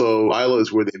also, Islay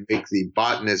is where they make the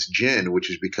Botanist gin, which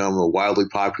has become a wildly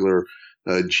popular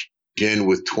in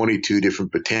with 22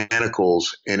 different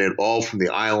botanicals, and it all from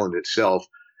the island itself.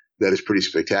 That is pretty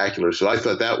spectacular. So I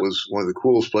thought that was one of the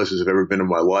coolest places I've ever been in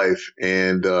my life.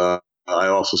 And I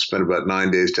also spent about 9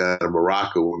 days down in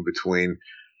Morocco in between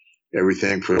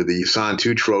everything for the Hassan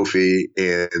II Trophy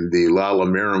and the Lala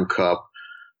Merrim Cup,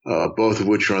 both of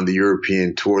which are on the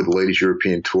European Tour, the Ladies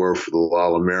European Tour for the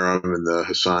Lala Merrim and the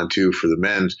Hassan II for the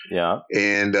men's. Yeah.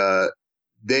 And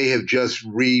they have just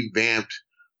revamped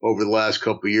over the last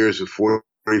couple of years a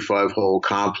 45-hole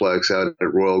complex out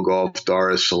at Royal Golf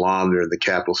Dar es Salaam. They're in the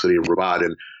capital city of Rabat,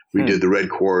 and we did the red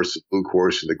course, the blue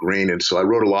course, and the green. And so I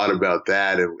wrote a lot about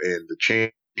that and the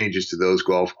changes to those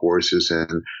golf courses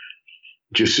and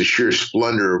just the sheer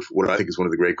splendor of what I think is one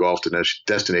of the great golf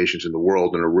destinations in the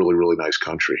world and a really, really nice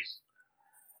country.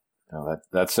 Oh,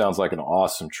 that sounds like an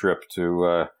awesome trip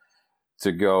to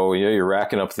go. Yeah, you're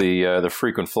racking up the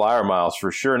frequent flyer miles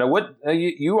for sure. Now, what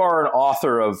you are an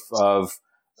author of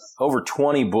over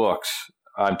 20 books,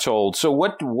 I'm told. So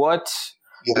what's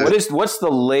the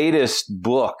latest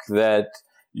book that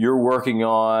you're working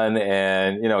on?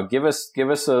 And give us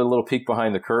a little peek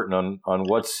behind the curtain on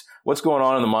what's going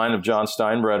on in the mind of John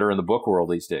Steinbreder in the book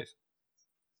world these days.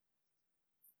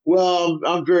 Well,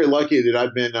 I'm very lucky that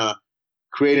I've been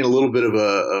creating a little bit of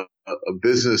a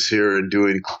business here and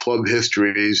doing club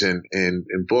histories and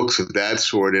books of that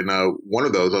sort. And one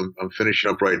of those I'm finishing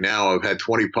up right now. I've had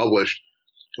 20 published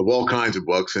of all kinds of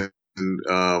books, and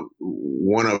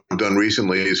one I've done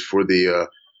recently is for the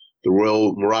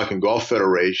Royal Moroccan Golf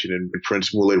Federation and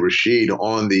Prince Moulay Rashid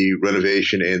on the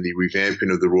renovation and the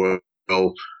revamping of the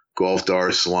Royal Golf Dar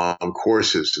es Salaam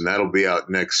courses, and that'll be out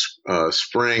next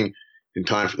spring in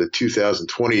time for the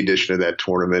 2020 edition of that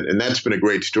tournament. And that's been a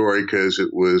great story because it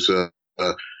was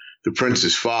the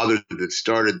Prince's father that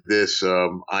started this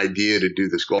idea to do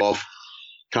this golf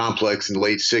complex in the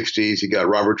late 60s. He got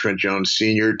Robert Trent Jones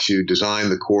Sr. to design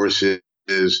the courses.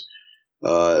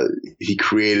 He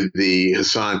created the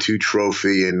Hassan II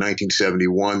Trophy in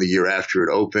 1971, the year after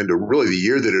it opened, or really the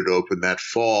year that it opened, that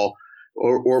fall.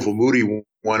 Orville Moody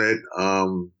won it.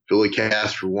 Billy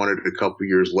Casper won it a couple of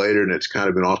years later, and it's kind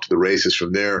of been off to the races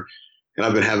from there. And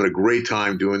I've been having a great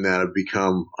time doing that. I've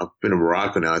been in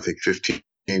Morocco now, I think 15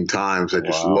 times. I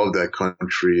just love that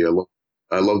country.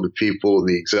 I love the people and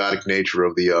the exotic nature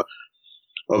of the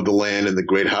land and the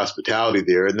great hospitality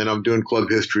there. And then I'm doing club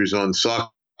histories on Saucon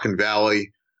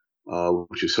Valley,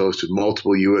 which has hosted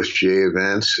multiple USGA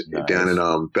events down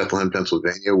in Bethlehem,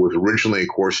 Pennsylvania. Was originally a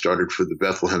course started for the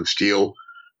Bethlehem Steel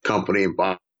Company and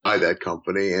by that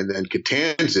company. And then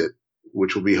Catanzit,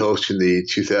 which will be hosting the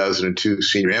 2002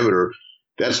 Senior Amateur.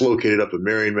 That's located up in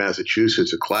Marion,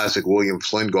 Massachusetts, a classic William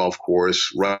Flynn golf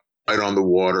course right on the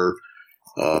water.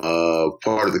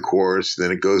 Part of the course,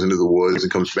 then it goes into the woods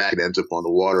and comes back and ends up on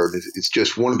the water. And it's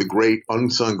just one of the great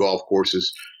unsung golf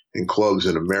courses and clubs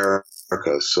in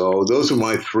America. So those are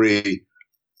my three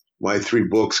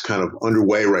books kind of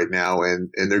underway right now.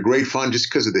 And they're great fun just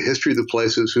because of the history of the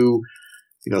places, who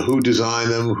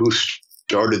designed them, who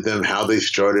started them, how they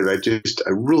started. I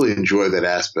really enjoy that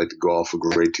aspect of golf a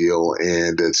great deal.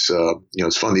 And it's,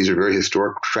 it's fun. These are very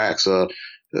historic tracks.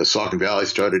 Saucon Valley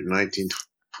started in 1920.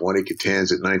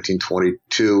 Catanzit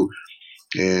 1922,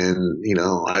 and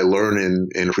I learn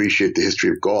and appreciate the history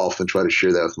of golf and try to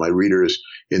share that with my readers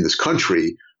in this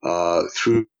country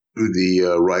through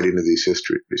the writing of these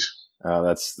histories.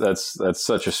 That's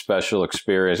such a special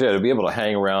experience. Yeah, to be able to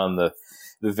hang around the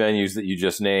venues that you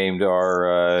just named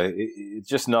are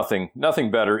just nothing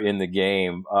better in the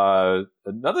game.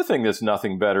 Another thing that's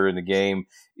nothing better in the game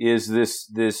is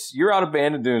this. You're out of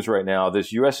Bandon Dunes right now.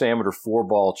 This U.S. Amateur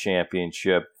 4-Ball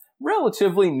Championship,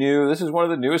 relatively new. This is one of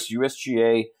the newest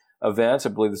USGA events. I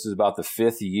believe this is about the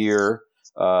 5th year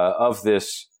of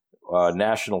this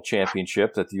national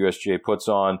championship that the USGA puts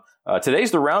on.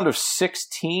 Today's the round of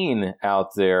 16 out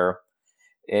there.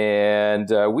 And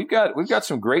we've got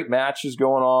some great matches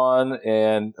going on,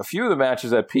 and a few of the matches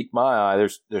that piqued my eye.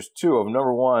 There's two of them.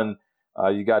 Number one,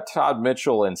 you got Todd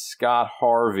Mitchell and Scott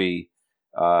Harvey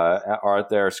are out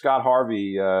there. Scott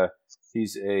Harvey,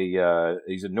 he's a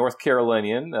North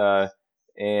Carolinian,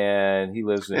 and he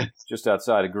lives just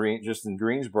outside of in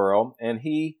Greensboro, and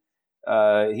he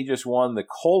just won the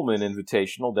Coleman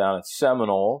Invitational down at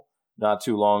Seminole not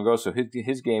too long ago. So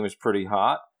his game is pretty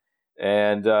hot.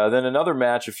 And then another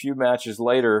match, a few matches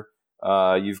later,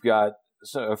 you've got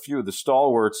a few of the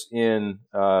stalwarts in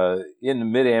the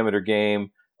mid-amateur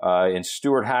game in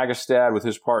Stuart Hagestad with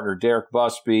his partner Derek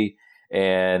Busby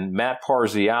and Matt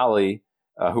Parziali,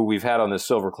 who we've had on the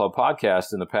Silver Club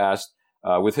podcast in the past,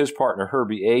 with his partner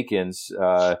Herbie Akins.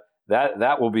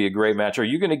 That will be a great match. Are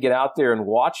you going to get out there and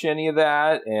watch any of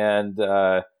that? And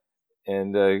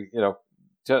and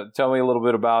tell me a little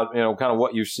bit about kind of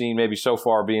what you've seen maybe so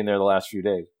far being there the last few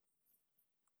days.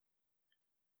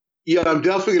 Yeah, I'm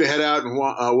definitely going to head out and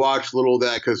watch a little of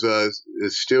that because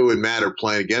Stu and Matt are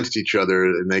playing against each other,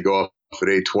 and they go off at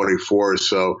 8:24.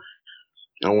 So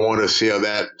I want to see how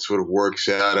that sort of works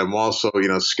out. I'm also,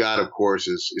 Scott, of course,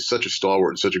 is such a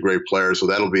stalwart and such a great player, so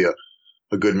that'll be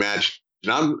a good match.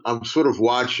 And I'm sort of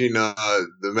watching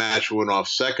the match went off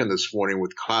second this morning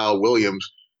with Kyle Williams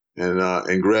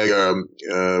and Greg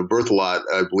Berthelot,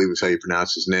 I believe is how you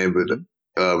pronounce his name, but.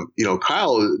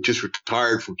 Kyle just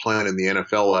retired from playing in the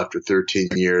NFL after 13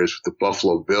 years with the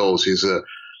Buffalo Bills. He's a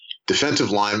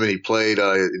defensive lineman. He played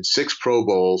in 6 Pro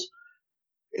Bowls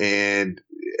and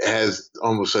has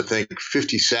almost, I think,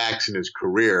 50 sacks in his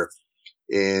career.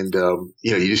 And,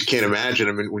 you just can't imagine.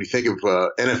 I mean, when you think of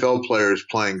NFL players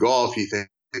playing golf, you think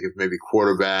of maybe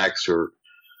quarterbacks or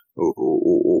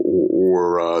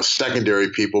secondary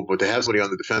people, but to have somebody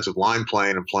on the defensive line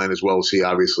playing as well as he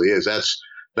obviously is, that's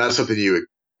not something you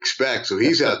expect. So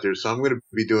he's out there. So I'm going to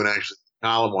be doing actually a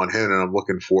column on him, and I'm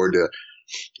looking forward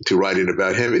to writing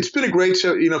about him. It's been a great,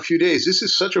 few days. This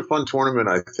is such a fun tournament.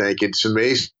 I think it's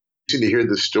amazing to hear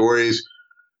the stories.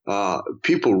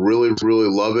 People really, really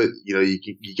love it.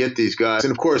 You get these guys,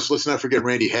 and of course, let's not forget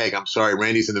Randy Haig. I'm sorry,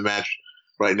 Randy's in the match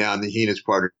right now, and he and his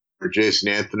partner Jason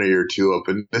Anthony are 2 up,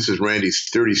 and this is Randy's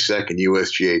 32nd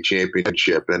USGA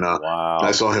championship. And wow.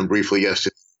 I saw him briefly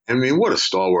yesterday. I mean, what a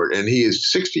stalwart. And he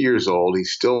is 60 years old.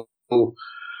 He's still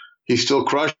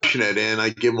crushing it. And I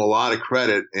give him a lot of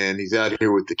credit. And he's out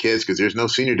here with the kids because there's no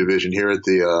senior division here at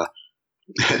the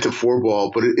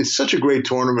 4-ball. But it's such a great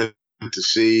tournament to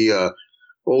see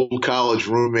old college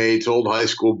roommates, old high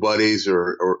school buddies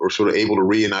are sort of able to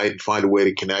reunite and find a way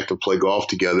to connect and play golf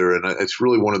together. And it's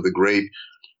really one of the great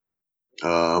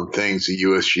things the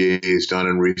USGA has done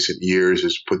in recent years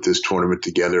is put this tournament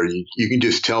together. You can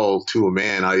just tell to a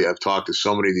man. I've talked to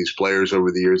so many of these players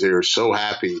over the years. They are so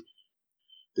happy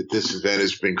that this event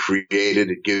has been created.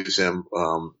 It gives them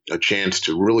a chance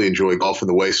to really enjoy golf in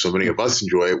the way so many of us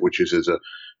enjoy it, which is as a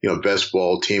best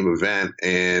ball team event,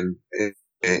 and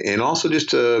also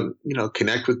just to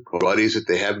connect with buddies that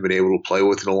they haven't been able to play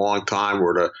with in a long time,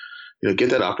 or to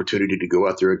get that opportunity to go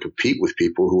out there and compete with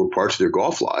people who are parts of their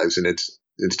golf lives. And it's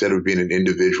instead of being an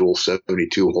individual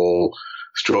 72-hole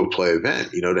stroke play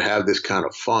event, to have this kind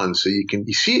of fun. So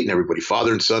you see it in everybody,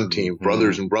 father and son team,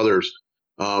 brothers and brothers,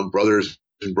 brothers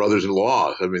and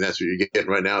brothers-in-law. I mean, that's what you're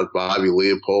getting right now with Bobby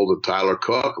Leopold and Tyler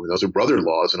Cook. I mean, those are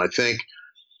brother-in-laws. And I think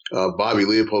Bobby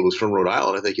Leopold was from Rhode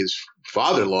Island. I think his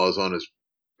father-in-law is on his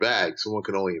bag. Someone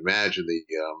can only imagine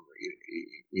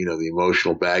the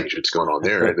emotional baggage that's going on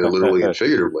there, literally and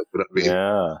figuratively. But I mean,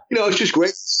 it's just great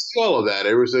to see all of that.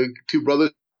 There was 2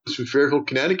 brothers from Fairfield,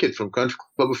 Connecticut, from Country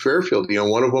Club of Fairfield.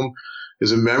 One of them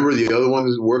is a member. The other one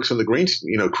works on the greens,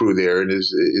 crew there, and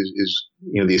is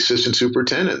the assistant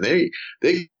superintendent. They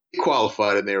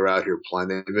qualified and they were out here playing.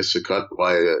 They missed the cut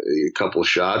by a couple of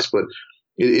shots, but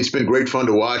it's been great fun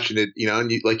to watch. And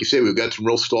like you say, we've got some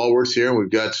real stalwarts here, and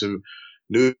we've got some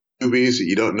newbies that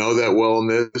you don't know that well in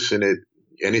this, and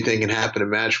anything can happen in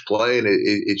match play, and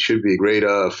it should be a great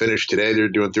finish today. They're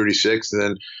doing 36, and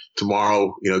then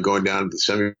tomorrow, going down to the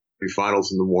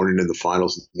semifinals in the morning and the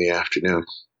finals in the afternoon.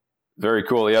 Very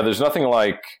cool. Yeah, there's nothing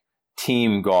like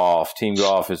team golf. Team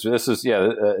golf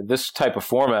this type of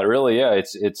format. Really,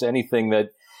 it's anything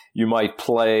that you might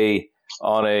play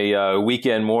on a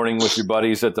weekend morning with your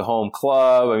buddies at the home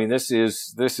club. I mean, this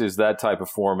is that type of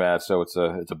format. So it's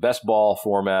a best ball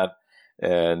format,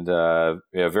 and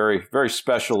very, very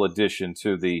special addition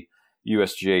to the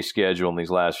USGA schedule in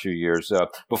these last few years.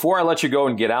 Before I let you go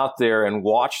and get out there and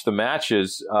watch the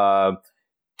matches,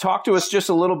 talk to us just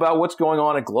a little about what's going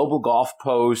on at Global Golf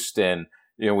Post, and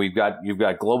you've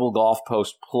got Global Golf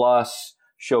Post Plus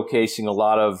showcasing a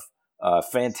lot of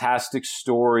fantastic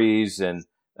stories, and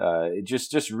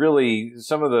just really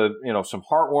some of the some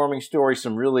heartwarming stories,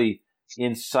 some really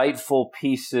insightful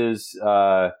pieces.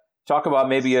 Talk about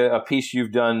maybe a piece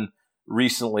you've done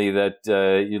recently that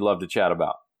you'd love to chat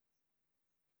about.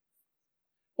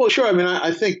 Well, sure. I mean,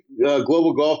 I think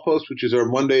Global Golf Post, which is our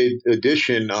Monday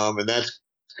edition, and that's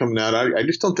coming out. I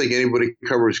just don't think anybody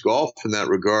covers golf in that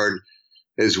regard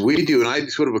as we do. And I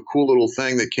sort of a cool little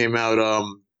thing that came out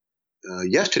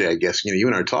yesterday, I guess. You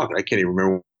and I are talking. I can't even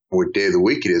remember what day of the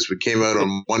week it is. We came out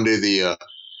on Monday,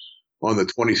 on the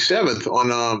 27th.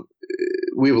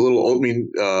 We have a little opening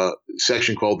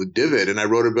section called the Divot, and I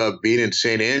wrote about being in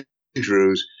St.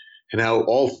 Andrews and how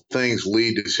all things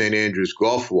lead to St. Andrews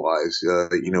golf-wise.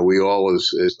 We all,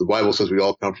 as the Bible says, we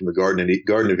all come from the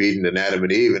Garden of Eden and Adam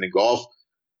and Eve. And in golf,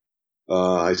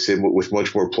 I say with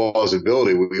much more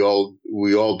plausibility. We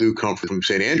all do come from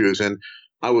St. Andrews, and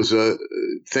I was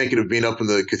thinking of being up in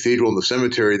the cathedral and the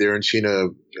cemetery there and seeing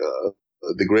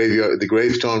the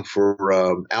gravestone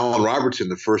for Alan Robertson,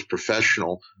 the first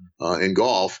professional in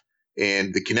golf,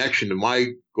 and the connection to my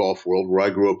golf world, where I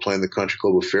grew up playing the Country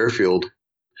Club of Fairfield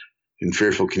in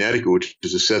Fairfield, Connecticut, which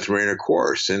is a Seth Rayner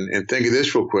course. And think of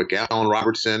this real quick. Alan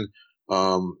Robertson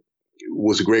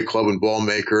was a great club and ball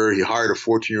maker. He hired a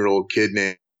 14-year-old kid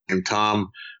named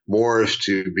Tom Morris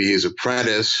to be his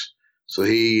apprentice. So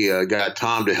he got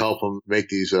Tom to help him make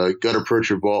these gutter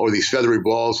percher ball or these feathery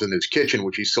balls in his kitchen,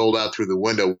 which he sold out through the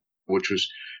window, which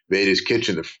made his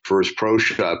kitchen the first pro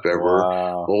shop ever.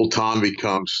 Wow. Tom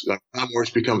Morris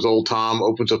becomes Old Tom,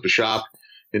 opens up a shop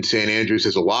in St. Andrews,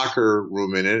 has a locker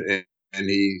room in it, and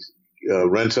he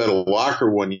rents out a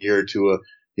locker one year to a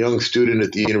young student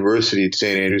at the University at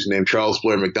St. Andrews named Charles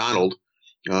Blair McDonald.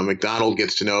 McDonald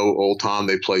gets to know Old Tom.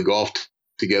 They play golf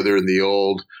together in the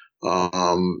old.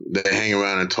 They hang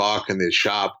around and talk in the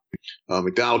shop.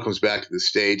 McDonald comes back to the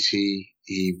States. He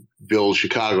builds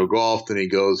Chicago Golf. Then he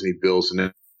goes and he builds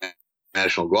the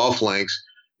National Golf Links.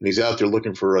 And he's out there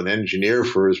looking for an engineer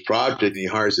for his project. And he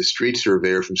hires a street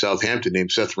surveyor from Southampton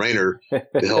named Seth Rayner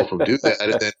to help him do that.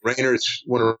 And then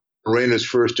one of Rayner's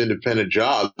first independent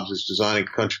jobs is designing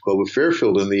Country Club of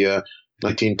Fairfield in the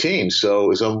 19-teens.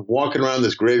 So as I'm walking around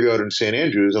this graveyard in St.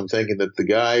 Andrews, I'm thinking that the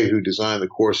guy who designed the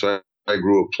course I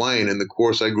grew up playing, and the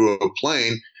course I grew up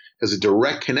playing has a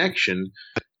direct connection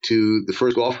to the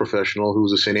first golf professional who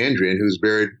was a St. Andrean who's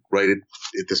buried right at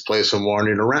this place I'm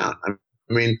wandering around. I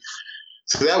mean,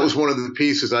 so that was one of the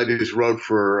pieces I just wrote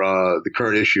for the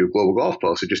current issue of Global Golf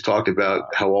Post. It just talked about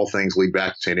how all things lead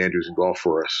back to St. Andrews and golf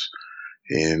for us.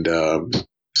 And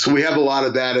so we have a lot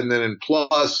of that. And then in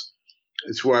Plus,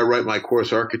 it's where I write my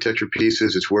course architecture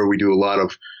pieces. It's where we do a lot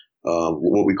of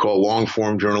what we call long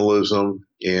form journalism.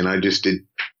 And I just did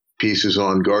pieces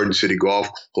on Garden City Golf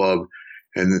Club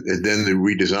and then the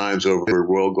redesigns over at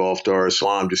World Golf Dar es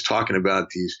Salaam, just talking about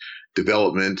these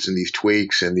developments and these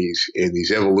tweaks and these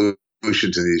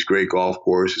evolutions and these great golf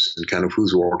courses and kind of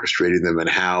who's orchestrating them and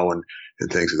how and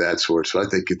things of that sort. So I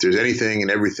think if there's anything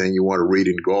and everything you want to read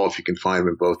in golf, you can find them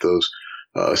in both those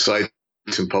sites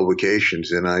and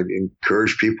publications. And I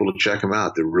encourage people to check them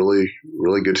out. They're really,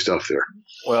 really good stuff there.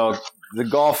 Well,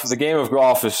 the game of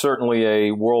golf is certainly a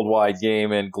worldwide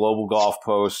game, and Global Golf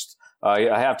Post,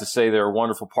 I have to say they're a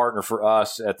wonderful partner for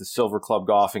us at the Silver Club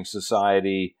Golfing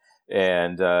Society.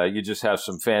 And you just have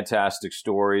some fantastic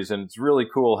stories, and it's really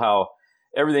cool how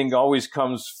everything always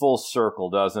comes full circle,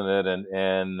 doesn't it?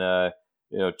 And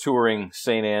touring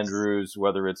St. Andrews,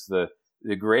 whether it's the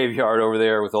graveyard over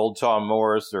there with Old Tom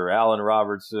Morris or Alan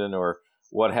Robertson or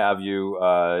what have you,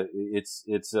 it's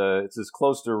as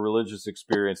close to a religious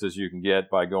experience as you can get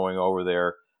by going over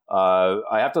there.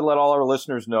 I have to let all our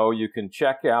listeners know you can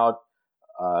check out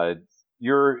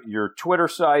your Twitter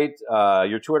site,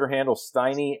 your Twitter handle,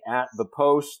 Steiny at the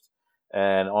Post,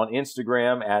 and on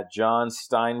Instagram at John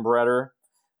Steinbreder.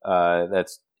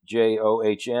 That's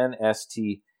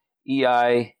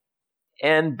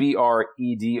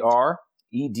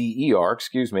JohnSteinbredder,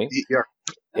 excuse me.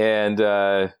 And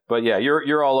but yeah,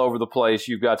 you're all over the place.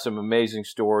 You've got some amazing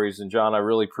stories, and John, I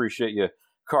really appreciate you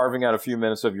carving out a few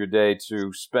minutes of your day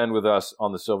to spend with us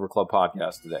on the Silver Club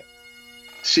podcast today.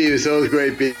 Steve, it's always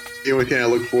great being with you. I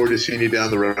look forward to seeing you down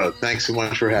the road. Thanks so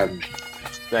much for having me.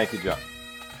 Thank you, John.